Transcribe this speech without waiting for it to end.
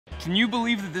Can you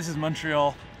believe that this is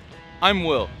Montreal? I'm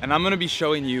Will, and I'm gonna be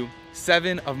showing you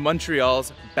 7 of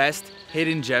Montreal's best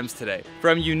hidden gems today.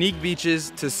 From unique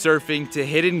beaches to surfing to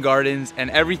hidden gardens and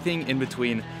everything in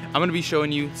between, I'm gonna be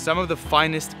showing you some of the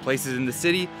finest places in the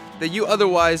city that you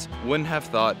otherwise wouldn't have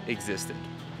thought existed.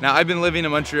 Now, I've been living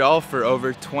in Montreal for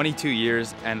over 22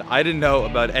 years, and I didn't know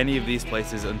about any of these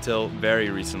places until very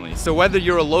recently. So whether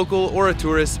you're a local or a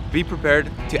tourist, be prepared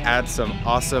to add some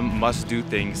awesome must-do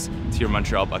things to your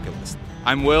Montreal bucket list.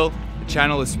 I'm Will, the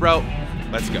channel is Sprought,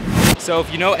 let's go. So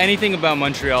if you know anything about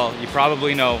Montreal, you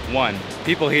probably know 1,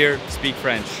 people here speak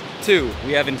French. 2,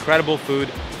 we have incredible food.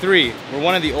 3, we're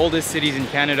one of the oldest cities in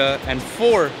Canada. And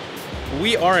 4,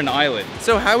 we are an island.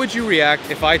 So how would you react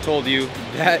if I told you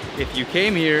that if you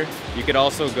came here, you could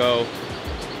also go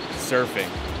surfing?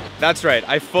 That's right,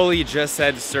 I fully just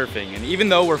said surfing. And even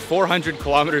though we're 400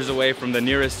 kilometers away from the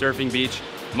nearest surfing beach,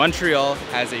 Montreal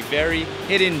has a very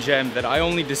hidden gem that I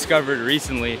only discovered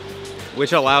recently,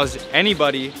 which allows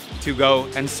anybody to go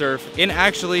and surf in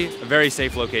actually a very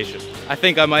safe location. I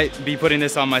think I might be putting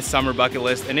this on my summer bucket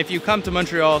list. And if you come to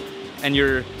Montreal and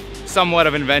you're somewhat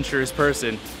of an adventurous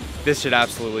person, this should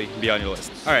absolutely be on your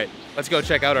list. All right, let's go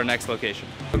check out our next location.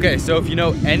 Okay, so if you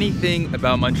know anything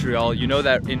about Montreal, you know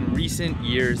that in recent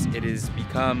years, it has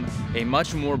become a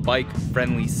much more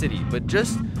bike-friendly city. But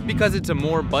just because it's a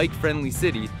more bike-friendly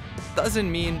city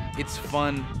doesn't mean it's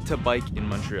fun to bike in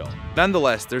Montreal.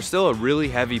 Nonetheless, there's still a really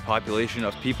heavy population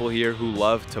of people here who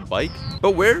love to bike.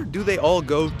 But where do they all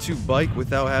go to bike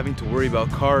without having to worry about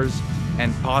cars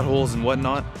and potholes and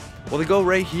whatnot? Well, they go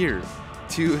right here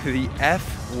to the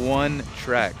F1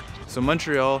 track. So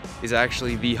Montreal is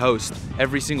actually the host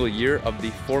every single year of the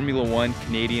Formula 1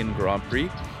 Canadian Grand Prix,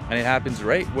 and it happens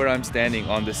right where I'm standing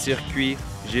on the Circuit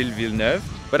Gilles Villeneuve.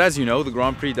 But as you know, the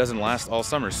Grand Prix doesn't last all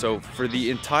summer, so for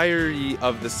the entirety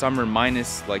of the summer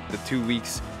minus like the 2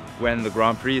 weeks when the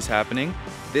Grand Prix is happening,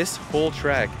 this whole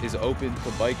track is open to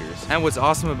bikers. And what's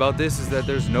awesome about this is that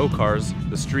there's no cars,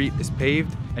 the street is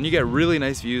paved, and you get really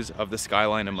nice views of the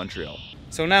skyline of Montreal.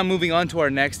 So now moving on to our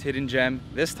next hidden gem,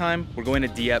 this time we're going to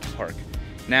Dieppe Park.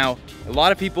 Now, a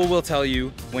lot of people will tell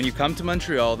you when you come to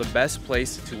Montreal, the best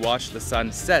place to watch the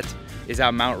sun set is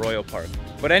at Mount Royal Park.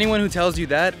 But anyone who tells you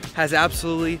that has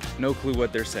absolutely no clue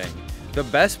what they're saying. The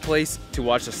best place to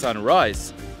watch the sun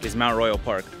rise is Mount Royal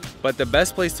Park, but the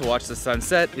best place to watch the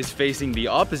sunset is facing the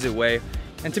opposite way.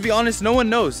 And to be honest, no one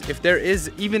knows if there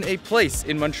is even a place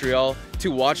in Montreal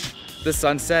to watch the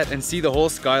sunset and see the whole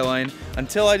skyline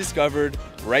until I discovered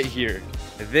right here.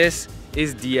 This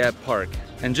is Dieppe Park.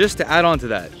 And just to add on to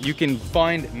that, you can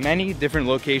find many different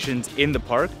locations in the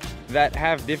park that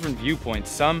have different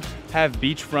viewpoints. Some have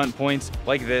beachfront points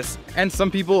like this, and some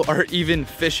people are even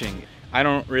fishing. I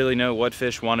don't really know what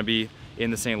fish want to be in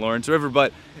the St. Lawrence River,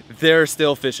 but they're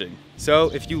still fishing.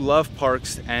 So if you love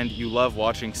parks and you love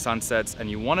watching sunsets and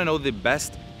you want to know the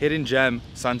best hidden gem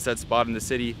sunset spot in the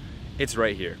city, it's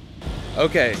right here.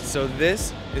 Okay, so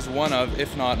this is one of,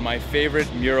 if not my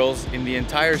favorite murals in the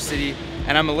entire city,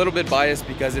 and I'm a little bit biased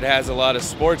because it has a lot of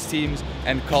sports teams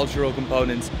and cultural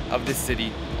components of this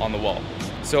city on the wall.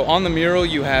 So on the mural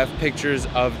you have pictures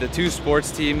of the 2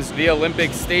 sports teams, the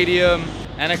Olympic Stadium,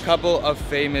 and a couple of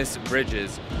famous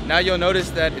bridges. Now you'll notice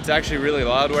that it's actually really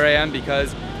loud where I am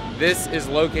because this is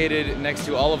located next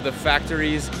to all of the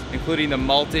factories, including the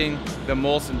malting, the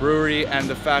Molson Brewery, and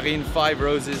the Farine 5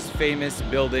 Roses famous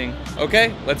building.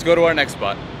 Okay, let's go to our next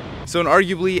spot. So in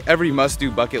arguably every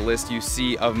must-do bucket list you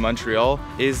see of Montreal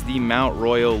is the Mount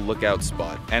Royal lookout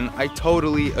spot. And I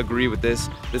totally agree with this.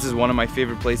 This is one of my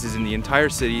favorite places in the entire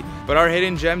city. But our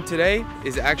hidden gem today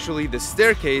is actually the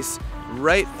staircase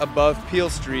right above Peel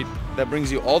Street that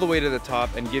brings you all the way to the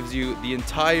top and gives you the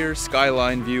entire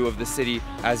skyline view of the city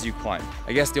as you climb.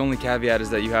 I guess the only caveat is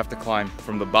that you have to climb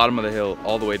from the bottom of the hill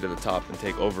all the way to the top and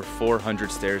take over 400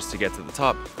 stairs to get to the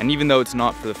top. And even though it's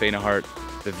not for the faint of heart,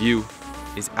 the view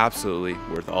is absolutely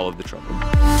worth all of the trouble.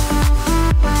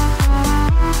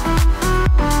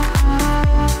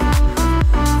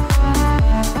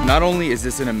 Not only is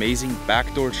this an amazing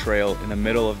backdoor trail in the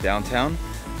middle of downtown,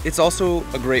 it's also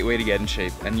a great way to get in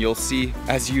shape, and you'll see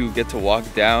as you get to walk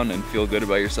down and feel good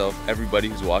about yourself, everybody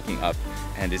who's walking up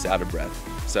and is out of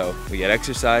breath. So we get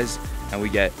exercise and we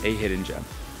get a hidden gem.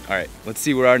 All right, let's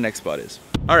see where our next spot is.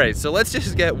 All right, so let's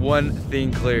just get one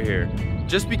thing clear here.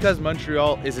 Just because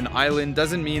Montreal is an island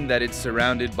doesn't mean that it's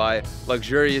surrounded by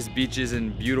luxurious beaches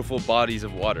and beautiful bodies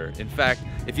of water. In fact,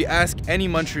 if you ask any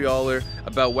Montrealer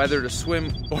about whether to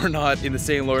swim or not in the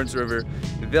St. Lawrence River,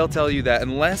 they'll tell you that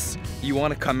unless you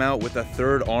want to come out with a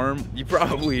third arm, you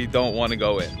probably don't want to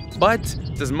go in. But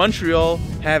does Montreal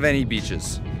have any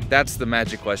beaches? That's the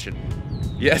magic question.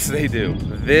 Yes, they do.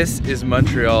 This is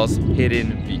Montreal's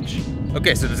hidden beach.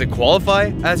 Okay, so does it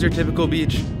qualify as your typical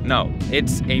beach? No,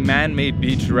 it's a man-made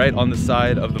beach right on the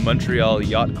side of the Montreal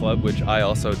Yacht Club, which I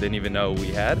also didn't even know we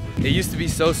had. It used to be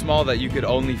so small that you could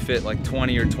only fit like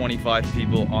 20 or 25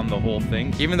 people on the whole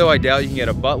thing. Even though I doubt you can get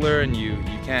a butler and you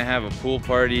can't have a pool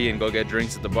party and go get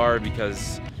drinks at the bar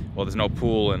because, well, there's no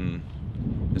pool and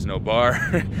there's no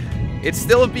bar. It's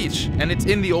still a beach and it's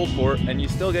in the old port and you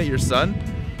still get your sun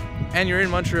and you're in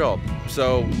Montreal.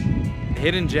 So,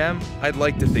 hidden gem? I'd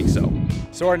like to think so.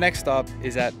 So our next stop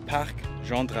is at Parc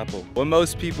Jean Drapeau. What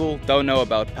most people don't know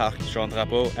about Parc Jean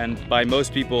Drapeau, and by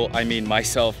most people I mean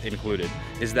myself included,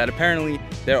 is that apparently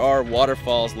there are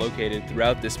waterfalls located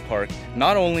throughout this park.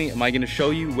 Not only am I going to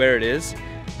show you where it is,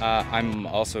 I'm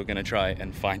also going to try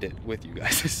and find it with you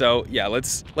guys. So yeah,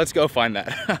 let's go find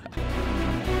that.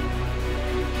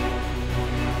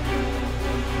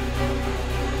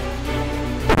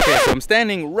 Okay, so I'm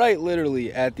standing right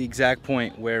literally at the exact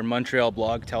point where Montreal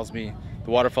blog tells me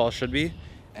the waterfall should be,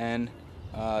 and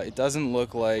it doesn't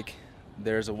look like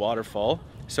there's a waterfall.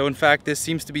 So in fact, this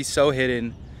seems to be so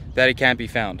hidden that it can't be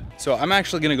found. So I'm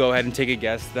actually gonna go ahead and take a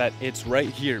guess that it's right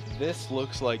here. This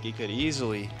looks like it could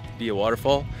easily be a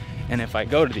waterfall. And if I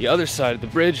go to the other side of the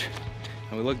bridge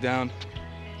and we look down,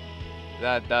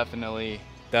 that definitely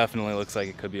looks like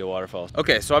it could be a waterfall.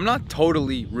 Okay, so I'm not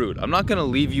totally rude. I'm not gonna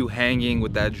leave you hanging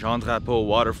with that Jean Drapeau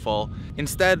waterfall.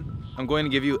 Instead, I'm going to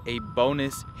give you a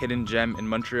bonus hidden gem in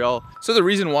Montreal. So the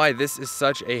reason why this is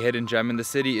such a hidden gem in the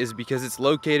city is because it's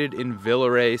located in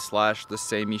Villeray / the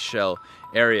Saint-Michel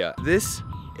area. This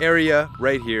area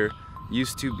right here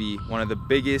used to be one of the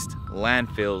biggest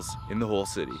landfills in the whole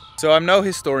city. So I'm no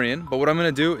historian, but what I'm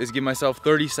gonna do is give myself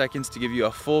 30 seconds to give you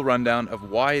a full rundown of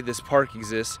why this park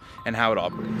exists and how it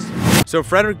operates. So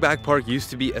Frederick Back Park used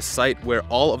to be a site where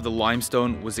all of the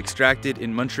limestone was extracted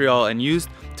in Montreal and used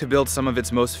to build some of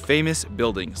its most famous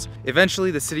buildings.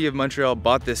 Eventually, the city of Montreal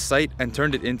bought this site and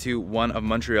turned it into one of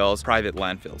Montreal's private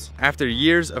landfills. After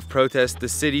years of protest, the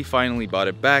city finally bought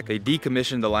it back. They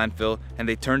decommissioned the landfill and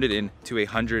they turned it into a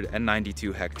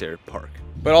 192-hectare park.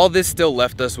 But all this still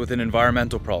left us with an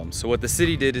environmental problem. So what the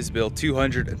city did is build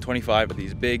 225 of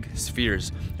these big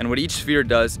spheres. And what each sphere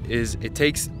does is it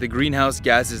takes the greenhouse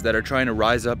gases that are trying to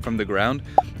rise up from the ground,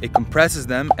 it compresses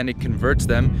them and it converts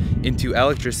them into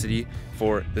electricity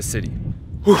for the city.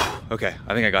 Whew, okay,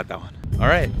 I think I got that one. All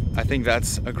right, I think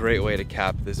that's a great way to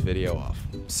cap this video off.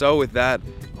 So with that,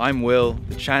 I'm Will,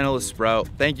 the channel is Sprought.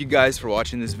 Thank you guys for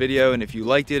watching this video, and if you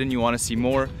liked it and you want to see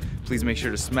more, please make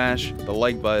sure to smash the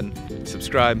like button,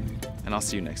 subscribe, and I'll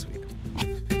see you next week.